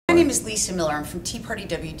is Lisa Miller. I'm from Party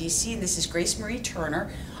WDC, and this is Grace Marie Turner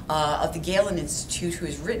of the Galen Institute, who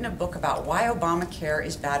has written a book about why Obamacare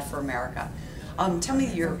is bad for America. Tell me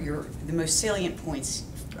the most salient points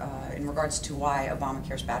in regards to why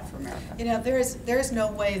Obamacare is bad for America. You know, there is no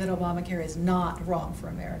way that Obamacare is not wrong for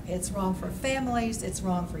America. It's wrong for families, it's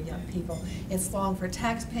wrong for young people, it's wrong for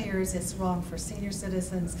taxpayers, it's wrong for senior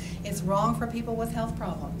citizens, it's wrong for people with health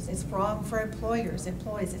problems, it's wrong for employers,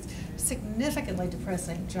 employees. It's significantly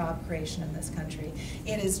depressing job creation in this country.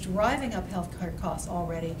 It is driving up health care costs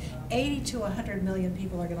already. 80 to 100 million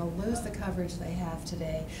people are going to lose the coverage they have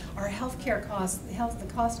today. Our health care costs, the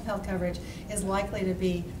cost of health coverage is likely to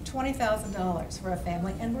be $20,000 for a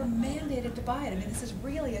family, and we're mandated to buy it. I mean, this is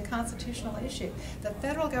really a constitutional issue. The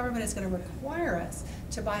federal government is going to require us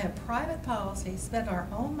to buy a private policy, spend our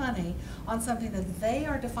own money on something that they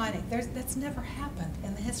are defining. That's never happened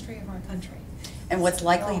in the history of our country. And what's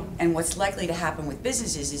likely to happen with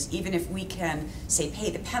businesses is, even if we can, say,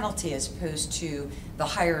 pay the penalty as opposed to the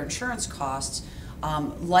higher insurance costs,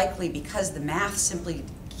 likely because the math simply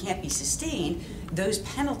can't be sustained, those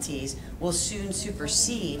penalties will soon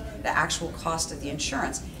supersede the actual cost of the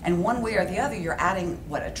insurance. And one way or the other, you're adding,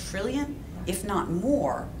 what, $1 trillion, if not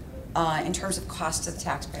more, in terms of cost to the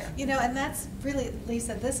taxpayer. You know, and that's really,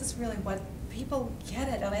 Lisa, this is really what people get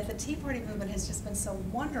it. And the Tea Party movement has just been so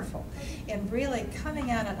wonderful in really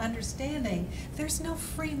coming out and understanding there's no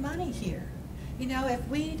free money here. You know, if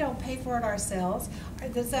we don't pay for it ourselves,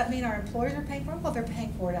 does that mean our employers are paying for it? Well, they're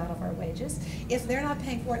paying for it out of our wages. If they're not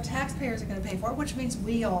paying for it, taxpayers are going to pay for it, which means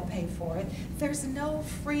we all pay for it. There's no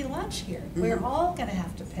free lunch here. Mm-hmm. We're all going to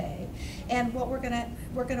have to pay. And what we're going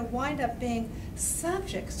to wind up being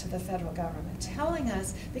subjects to the federal government, telling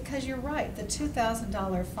us, because you're right, the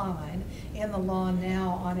 $2,000 fine in the law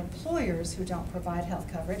now on employers who don't provide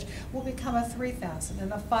health coverage will become a $3,000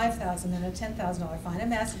 and a $5,000 and a $10,000 fine. In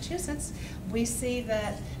Massachusetts, we see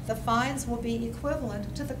that the fines will be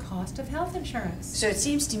equivalent to the cost of health insurance. So it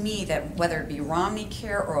seems to me that whether it be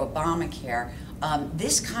Romneycare or Obamacare,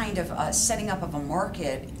 this kind of setting up of a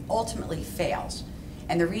market ultimately fails.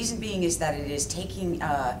 And the reason being is that it is taking,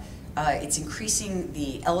 it's increasing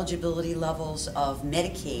the eligibility levels of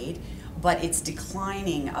Medicaid, but it's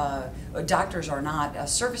declining. Doctors are not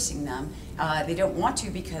servicing them. They don't want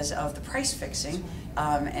to because of the price fixing,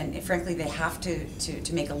 and frankly, they have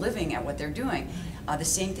to make a living at what they're doing. The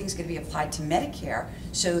same thing's going to be applied to Medicare.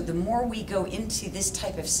 So the more we go into this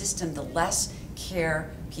type of system, the less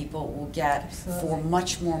care people will get. Absolutely. For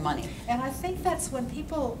much more money. And I think that's when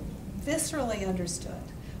people viscerally understood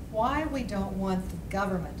why we don't want the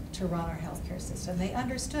government to run our healthcare system. They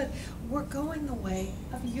understood we're going the way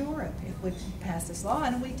of Europe if we pass this law,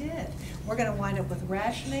 and we did. We're going to wind up with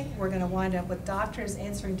rationing. We're going to wind up with doctors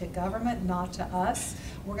answering to government, not to us.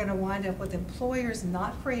 We're going to wind up with employers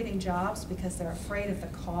not creating jobs because they're afraid of the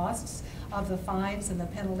costs of the fines and the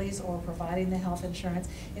penalties or providing the health insurance.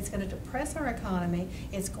 It's going to depress our economy.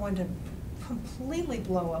 It's going to completely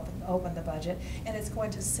blow up and open the budget, and it's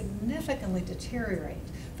going to significantly deteriorate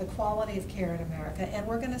the quality of care in America. And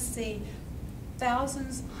we're going to see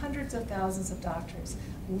thousands, hundreds of thousands of doctors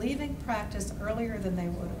leaving practice earlier than they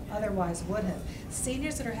otherwise would have.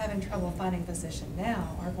 Seniors that are having trouble finding a physician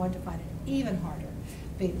now are going to find it even harder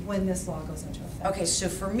when this law goes into effect. Okay, so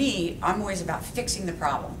for me, I'm always about fixing the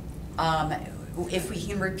problem. If we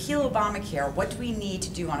can repeal Obamacare, what do we need to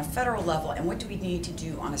do on a federal level, and what do we need to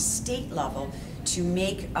do on a state level to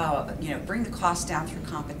make, bring the cost down through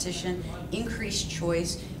competition, increase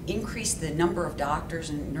choice, increase the number of doctors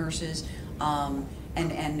and nurses,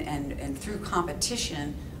 and through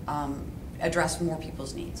competition, address more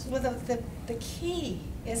people's needs? Well, the key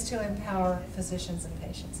is to empower physicians and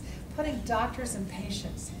patients, putting doctors and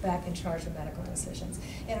patients back in charge of medical decisions.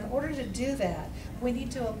 And in order to do that, we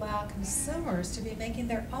need to allow consumers to be making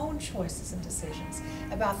their own choices and decisions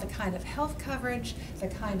about the kind of health coverage, the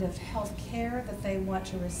kind of health care that they want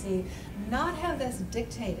to receive, not have this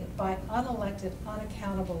dictated by unelected,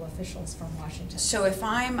 unaccountable officials from Washington. So if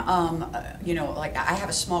I'm, like I have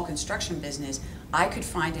a small construction business, I could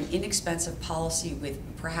find an inexpensive policy with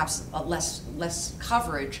perhaps less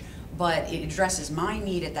coverage, but it addresses my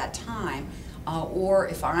need at that time. Or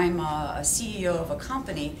if I'm a CEO of a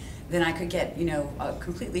company, then I could get a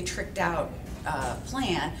completely tricked out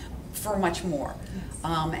plan for much more.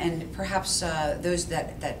 Yes. And perhaps those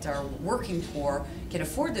that are working poor can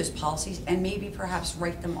afford those policies and maybe perhaps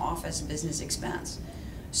write them off as a business expense.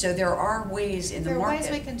 So there are ways in the market. There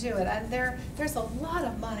are ways we can do it. And there's a lot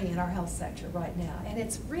of money in our health sector right now. And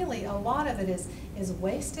it's really, a lot of it is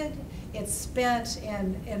wasted. It's spent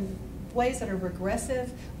in ways that are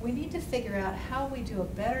regressive. We need to figure out how we do a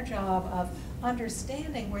better job of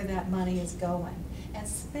understanding where that money is going and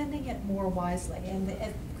spending it more wisely. And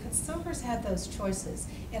consumers had those choices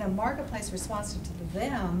in a marketplace responsive to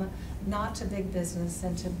them, not to big business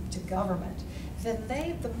and to government.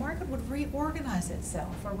 Then the market would reorganize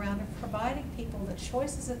itself around providing people the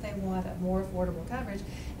choices that they want at more affordable coverage.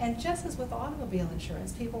 And just as with automobile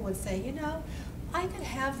insurance, people would say, you know, I could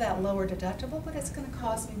have that lower deductible, but it's going to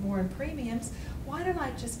cost me more in premiums. Why don't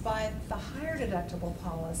I just buy the higher deductible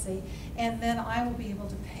policy, and then I will be able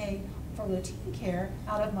to pay for routine care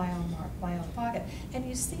out of my own pocket. And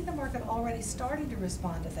you see the market already starting to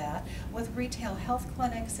respond to that with retail health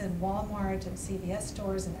clinics and Walmart and CVS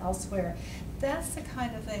stores and elsewhere. That's the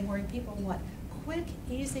kind of thing where people want quick,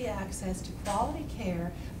 easy access to quality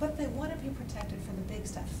care, but they want to be protected for the big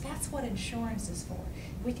stuff. That's what insurance is for.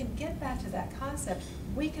 We can get back to that concept.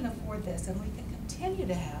 We can afford this, and we can continue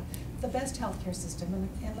to have the best healthcare system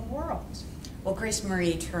in the world. Well, Grace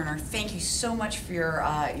Marie Turner, thank you so much for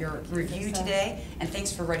your review today, and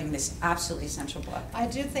thanks for writing this absolutely essential book. I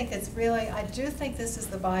do think this is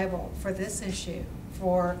the Bible for this issue,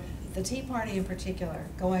 for the Tea Party in particular,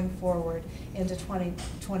 going forward into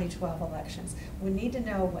 2012 elections. We need to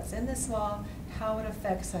know what's in this law, how it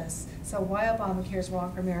affects us. So Why Obamacare is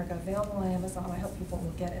Wrong for America, available on Amazon. I hope people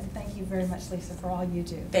will get it. And thank you very much, Lisa, for all you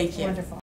do. Thank you. Wonderful.